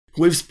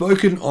We've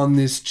spoken on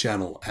this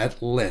channel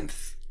at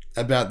length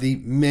about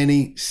the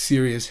many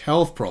serious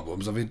health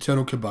problems of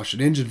internal combustion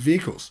engine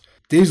vehicles,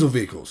 diesel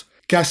vehicles,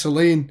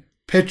 gasoline,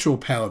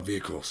 petrol-powered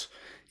vehicles.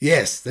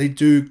 Yes, they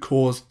do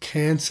cause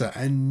cancer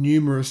and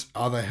numerous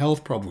other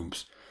health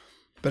problems.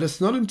 But it's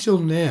not until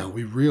now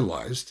we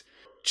realized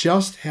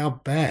just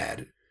how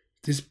bad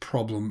this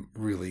problem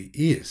really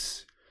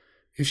is.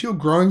 If you're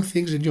growing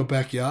things in your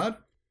backyard,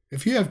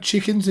 if you have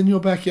chickens in your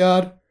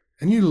backyard,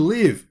 and you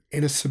live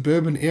in a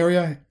suburban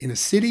area in a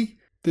city,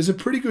 there's a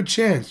pretty good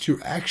chance you're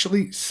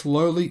actually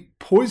slowly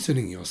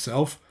poisoning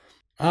yourself.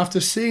 After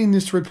seeing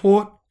this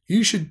report,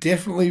 you should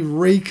definitely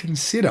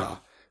reconsider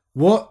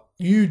what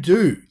you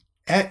do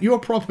at your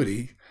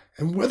property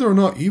and whether or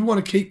not you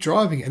want to keep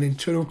driving an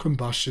internal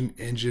combustion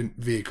engine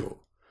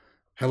vehicle.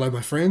 Hello,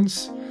 my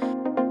friends.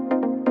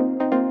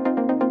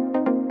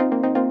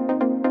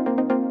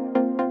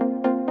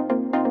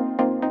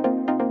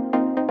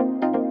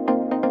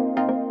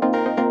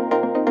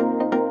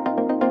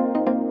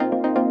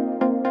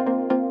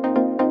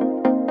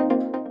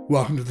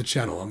 Welcome to the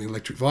channel. I'm the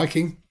Electric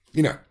Viking.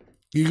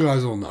 You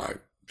guys all know,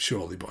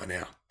 surely by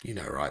now,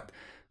 right?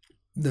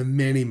 The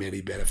many,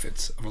 many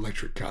benefits of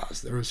electric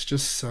cars. There is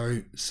just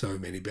so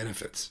many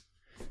benefits.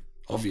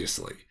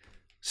 Obviously,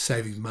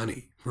 saving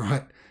money,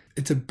 right?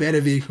 It's a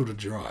better vehicle to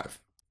drive.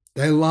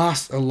 They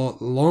last a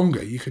lot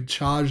longer. You can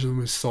charge them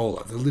with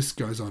solar. The list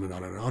goes on and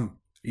on and on.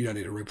 You don't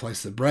need to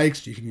replace the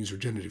brakes. You can use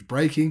regenerative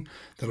braking.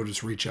 That'll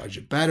just recharge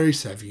your battery,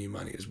 saving you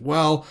money as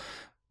well.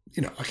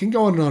 I can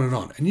go on and on and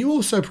on. And you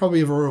also probably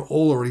have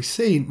all already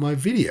seen my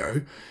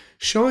video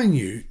showing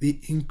you the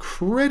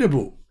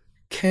incredible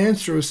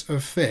cancerous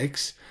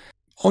effects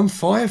on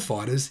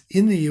firefighters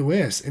in the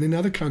US and in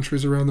other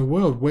countries around the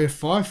world, where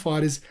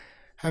firefighters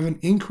have an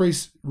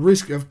increased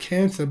risk of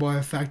cancer by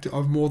a factor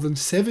of more than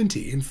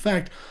 70. In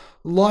fact,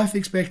 life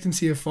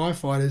expectancy of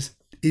firefighters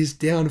is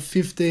down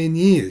 15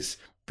 years.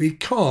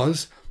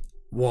 Because,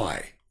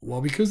 why?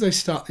 Well, because they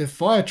start their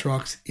fire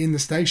trucks in the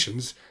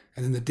stations,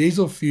 and then the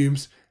diesel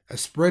fumes are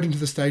spread into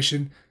the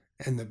station,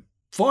 and the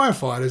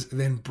firefighters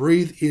then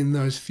breathe in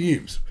those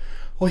fumes.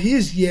 Well,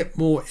 here's yet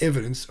more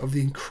evidence of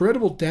the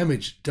incredible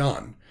damage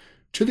done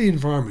to the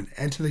environment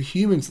and to the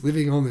humans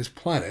living on this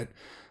planet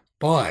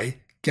by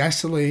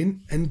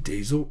gasoline and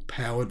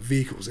diesel-powered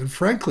vehicles. And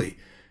frankly,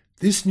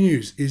 this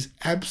news is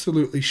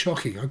absolutely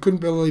shocking. I couldn't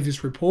believe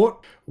this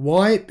report.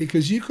 Why?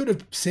 Because you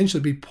could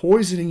essentially be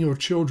poisoning your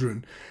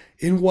children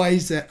in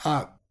ways that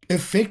are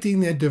affecting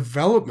their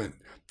development.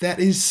 That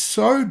is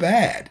so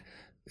bad.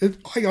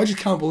 I just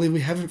can't believe we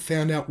haven't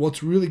found out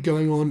what's really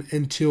going on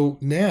until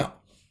now.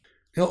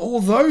 Now,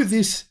 although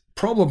this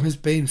problem has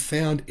been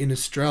found in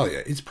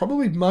Australia, it's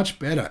probably much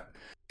better.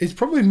 It's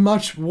probably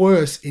much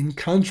worse in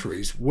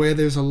countries where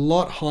there's a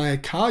lot higher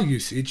car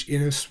usage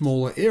in a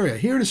smaller area.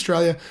 Here in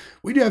Australia,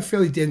 we do have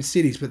fairly dense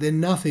cities, but they're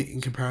nothing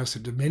in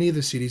comparison to many of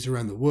the cities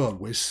around the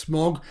world where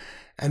smog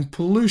and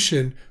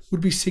pollution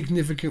would be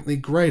significantly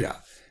greater.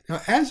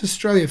 Now, as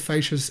Australia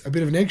faces a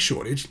bit of an egg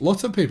shortage,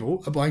 lots of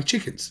people are buying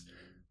chickens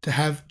to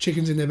have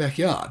chickens in their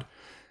backyard.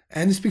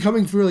 And it's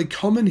becoming really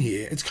common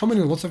here. It's common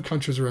in lots of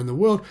countries around the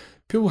world.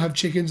 People have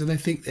chickens and they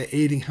think they're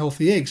eating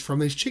healthy eggs from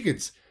these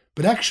chickens.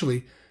 But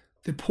actually,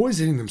 they're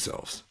poisoning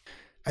themselves.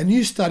 A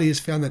new study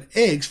has found that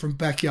eggs from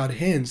backyard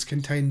hens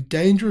contain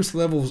dangerous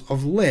levels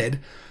of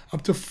lead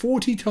up to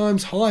 40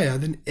 times higher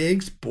than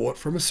eggs bought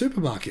from a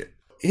supermarket.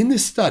 In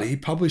this study,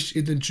 published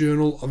in the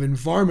Journal of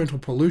Environmental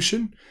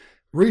Pollution,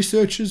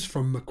 researchers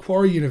from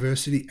Macquarie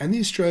University and the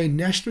Australian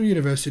National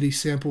University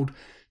sampled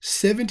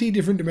 70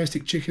 different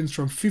domestic chickens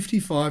from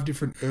 55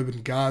 different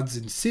urban gardens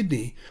in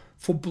Sydney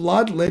for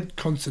blood lead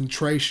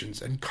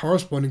concentrations and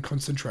corresponding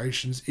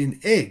concentrations in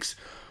eggs,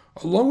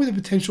 along with the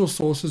potential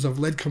sources of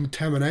lead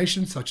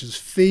contamination such as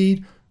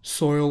feed,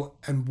 soil,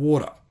 and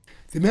water.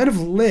 The amount of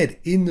lead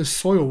in the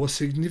soil was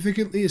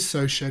significantly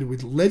associated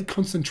with lead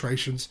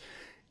concentrations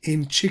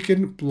in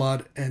chicken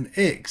blood and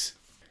eggs.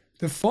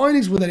 The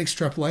findings were then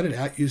extrapolated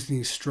out using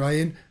the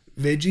Australian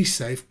Veggie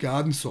Safe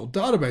Garden Soil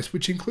Database,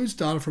 which includes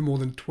data from more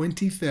than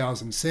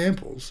 20,000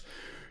 samples,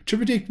 to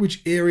predict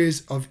which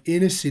areas of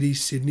inner city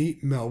Sydney,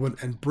 Melbourne,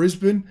 and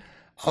Brisbane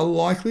are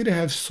likely to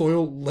have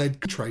soil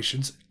lead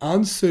concentrations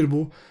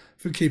unsuitable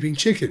for keeping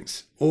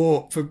chickens,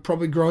 or for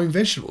probably growing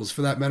vegetables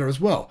for that matter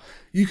as well.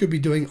 You could be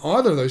doing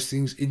either of those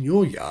things in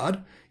your yard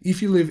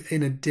if you live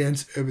in a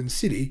dense urban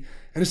city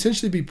and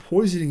essentially be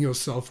poisoning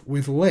yourself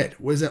with lead.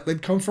 Where's that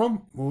lead come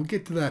from? Well, we'll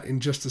get to that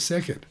in just a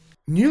second.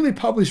 Newly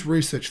published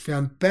research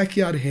found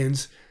backyard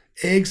hens'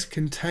 eggs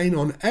contain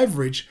on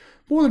average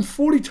more than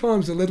 40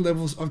 times the lead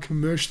levels of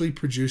commercially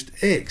produced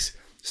eggs,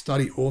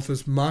 study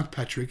authors Mark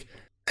Patrick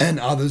and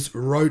others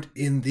wrote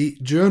in the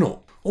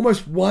journal.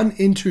 Almost 1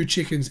 in 2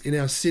 chickens in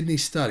our Sydney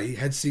study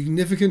had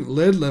significant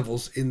lead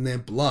levels in their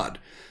blood.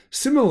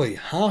 Similarly,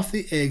 half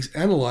the eggs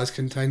analysed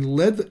contained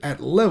lead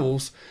at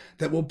levels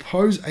that will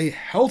pose a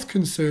health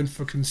concern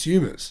for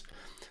consumers.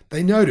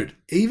 They noted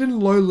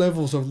even low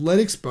levels of lead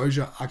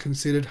exposure are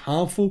considered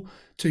harmful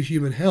to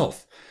human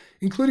health,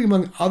 including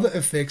among other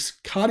effects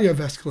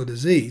cardiovascular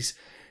disease,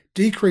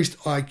 decreased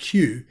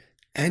IQ,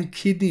 and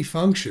kidney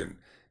function,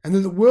 and that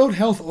the World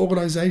Health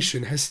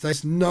Organization has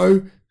stated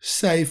no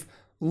safe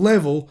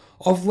level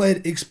of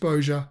lead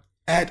exposure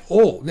at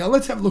all. Now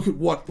let's have a look at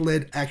what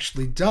lead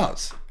actually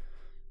does.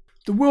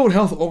 The World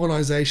Health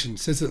Organization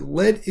says that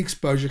lead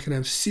exposure can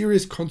have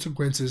serious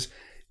consequences,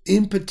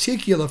 in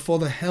particular for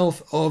the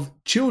health of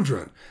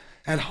children.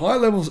 At high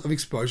levels of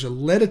exposure,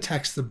 lead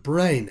attacks the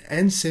brain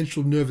and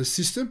central nervous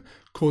system,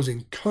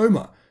 causing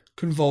coma,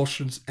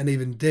 convulsions, and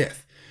even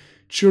death.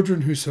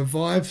 Children who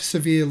survive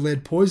severe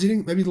lead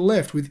poisoning may be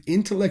left with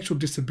intellectual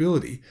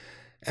disability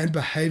and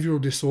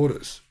behavioral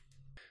disorders.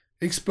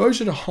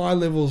 Exposure to high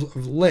levels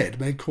of lead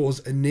may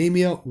cause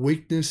anemia,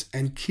 weakness,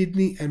 and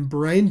kidney and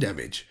brain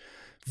damage.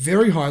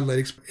 Very high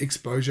lead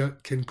exposure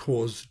can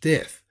cause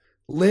death.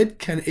 Lead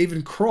can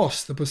even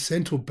cross the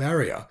placental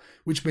barrier,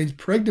 which means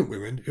pregnant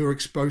women who are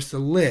exposed to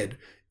lead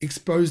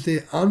expose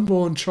their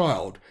unborn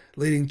child,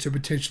 leading to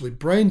potentially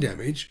brain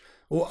damage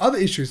or other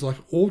issues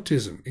like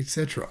autism,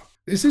 etc.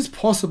 This is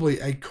possibly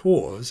a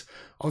cause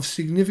of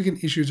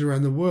significant issues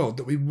around the world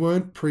that we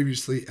weren't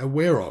previously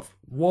aware of.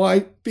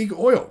 Why big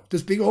oil?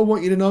 Does big oil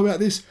want you to know about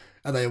this?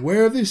 Are they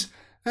aware of this?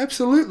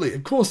 Absolutely.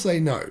 Of course they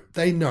know.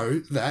 They know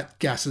that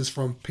gases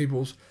from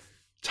people's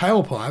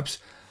tailpipes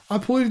are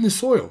polluting the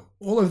soil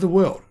all over the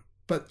world.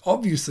 But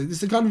obviously, this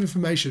is the kind of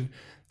information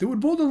that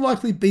would more than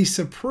likely be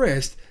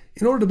suppressed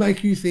in order to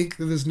make you think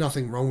that there's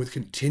nothing wrong with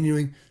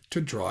continuing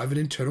to drive an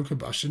internal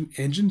combustion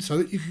engine so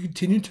that you can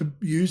continue to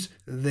use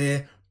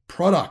their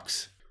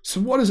products.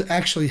 So what has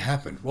actually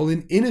happened? Well,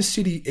 in inner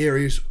city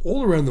areas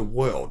all around the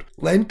world,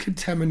 lead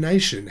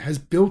contamination has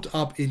built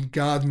up in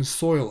garden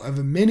soil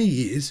over many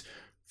years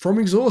from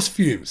exhaust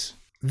fumes.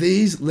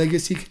 These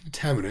legacy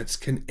contaminants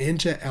can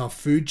enter our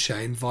food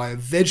chain via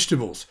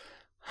vegetables,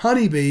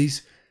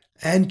 honeybees,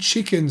 and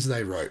chickens,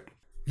 they wrote.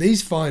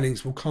 These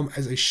findings will come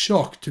as a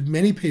shock to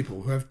many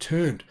people who have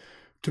turned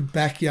to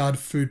backyard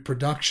food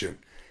production.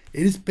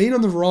 It has been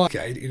on the rise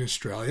in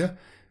Australia,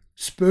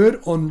 spurred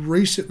on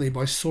recently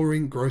by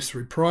soaring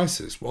grocery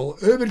prices. While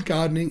urban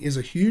gardening is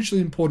a hugely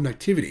important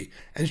activity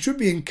and should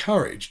be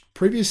encouraged,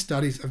 previous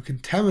studies of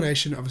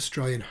contamination of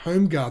Australian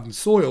home garden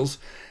soils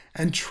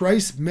and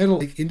trace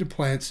metal into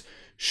plants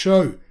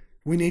show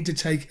we need to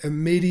take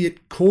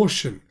immediate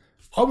caution.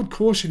 I would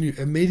caution you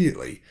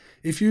immediately,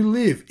 if you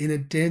live in a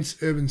dense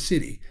urban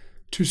city,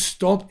 to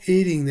stop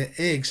eating the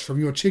eggs from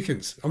your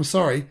chickens. I'm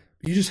sorry,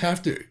 you just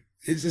have to.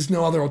 There's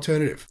no other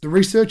alternative. The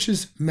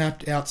researchers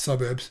mapped out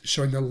suburbs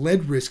showing the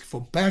lead risk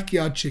for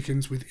backyard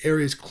chickens with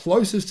areas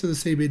closest to the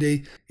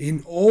CBD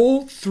in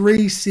all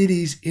 3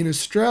 cities in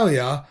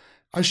Australia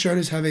are shown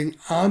as having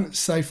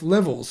unsafe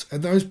levels,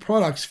 and those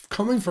products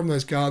coming from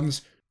those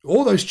gardens,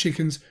 all those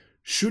chickens,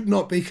 should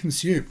not be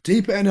consumed.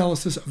 Deeper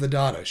analysis of the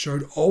data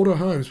showed older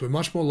homes were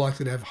much more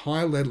likely to have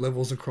high lead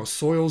levels across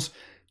soils,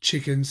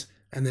 chickens,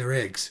 and their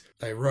eggs,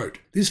 they wrote.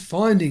 This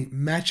finding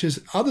matches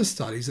other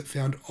studies that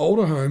found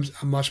older homes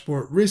are much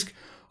more at risk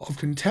of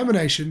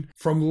contamination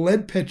from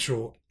lead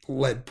petrol,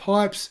 lead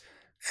pipes,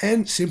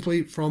 and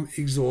simply from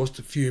exhaust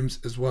fumes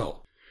as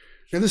well.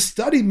 Now, the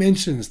study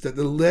mentions that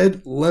the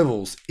lead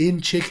levels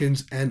in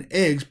chickens and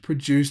eggs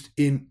produced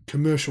in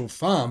commercial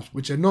farms,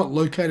 which are not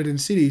located in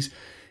cities,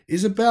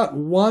 is about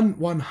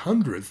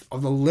 1/100th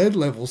of the lead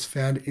levels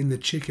found in the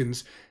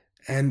chickens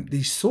and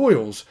the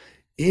soils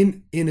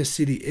in inner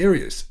city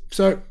areas.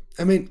 So,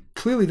 I mean,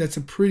 clearly that's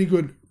a pretty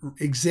good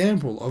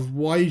example of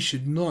why you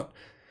should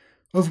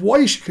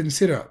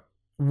consider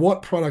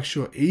what products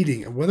you're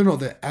eating and whether or not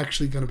they're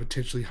actually going to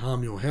potentially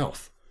harm your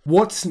health.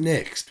 What's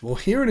next? Well,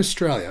 here in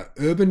Australia,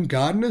 urban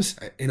gardeners,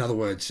 in other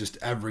words, just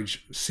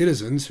average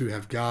citizens who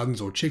have gardens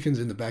or chickens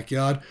in the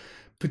backyard,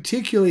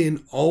 particularly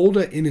in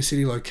older inner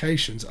city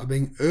locations, are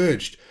being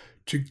urged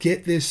to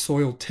get their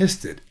soil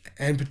tested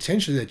and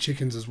potentially their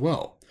chickens as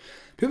well.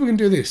 People can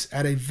do this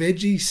at a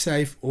veggie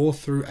safe or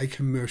through a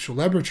commercial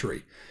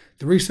laboratory.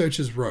 The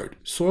researchers wrote,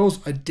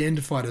 soils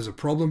identified as a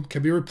problem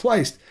can be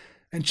replaced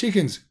and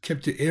chickens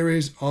kept to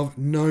areas of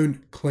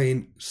known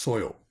clean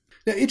soil.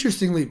 Now,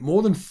 interestingly,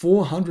 more than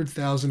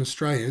 400,000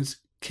 Australians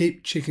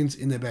keep chickens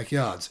in their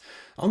backyards.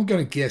 I'm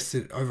going to guess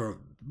that over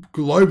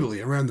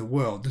globally around the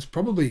world, there's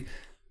probably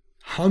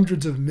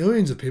hundreds of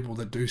millions of people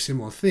that do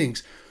similar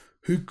things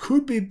who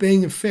could be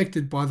being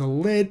affected by the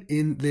lead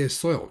in their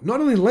soil.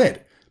 Not only lead,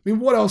 I mean,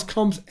 what else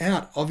comes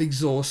out of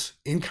exhaust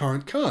in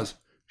current cars?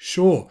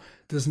 Sure,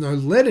 there's no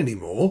lead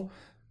anymore,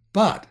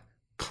 but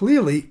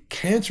clearly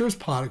cancerous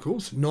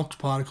particles, NOx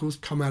particles,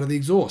 come out of the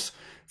exhaust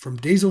from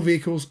diesel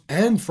vehicles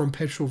and from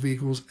petrol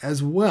vehicles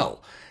as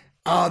well.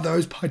 Are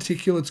those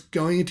particulates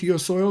going into your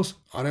soils?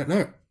 I don't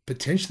know.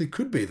 Potentially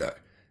could be though.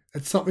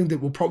 That's something that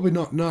we'll probably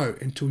not know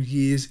until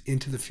years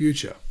into the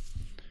future.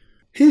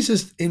 Here's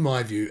just, in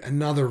my view,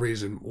 another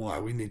reason why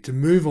we need to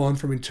move on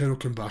from internal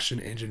combustion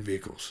engine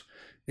vehicles.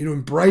 You know,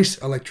 embrace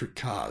electric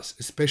cars,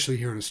 especially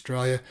here in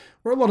Australia,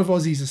 where a lot of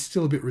Aussies are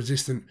still a bit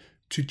resistant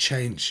to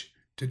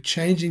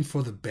changing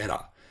for the better.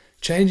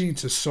 Changing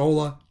to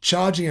solar,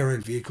 charging our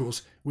own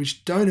vehicles,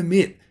 which don't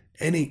emit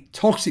any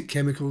toxic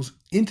chemicals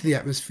into the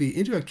atmosphere,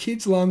 into our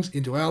kids' lungs,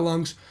 into our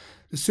lungs.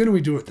 The sooner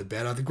we do it, the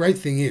better. The great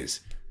thing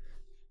is,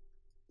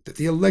 that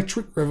the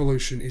electric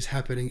revolution is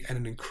happening at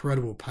an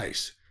incredible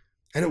pace.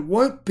 And it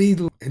won't be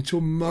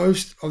until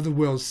most of the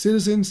world's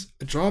citizens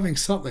are driving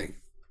something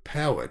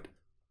powered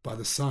by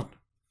the sun.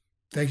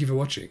 Thank you for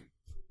watching.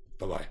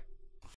 Bye-bye.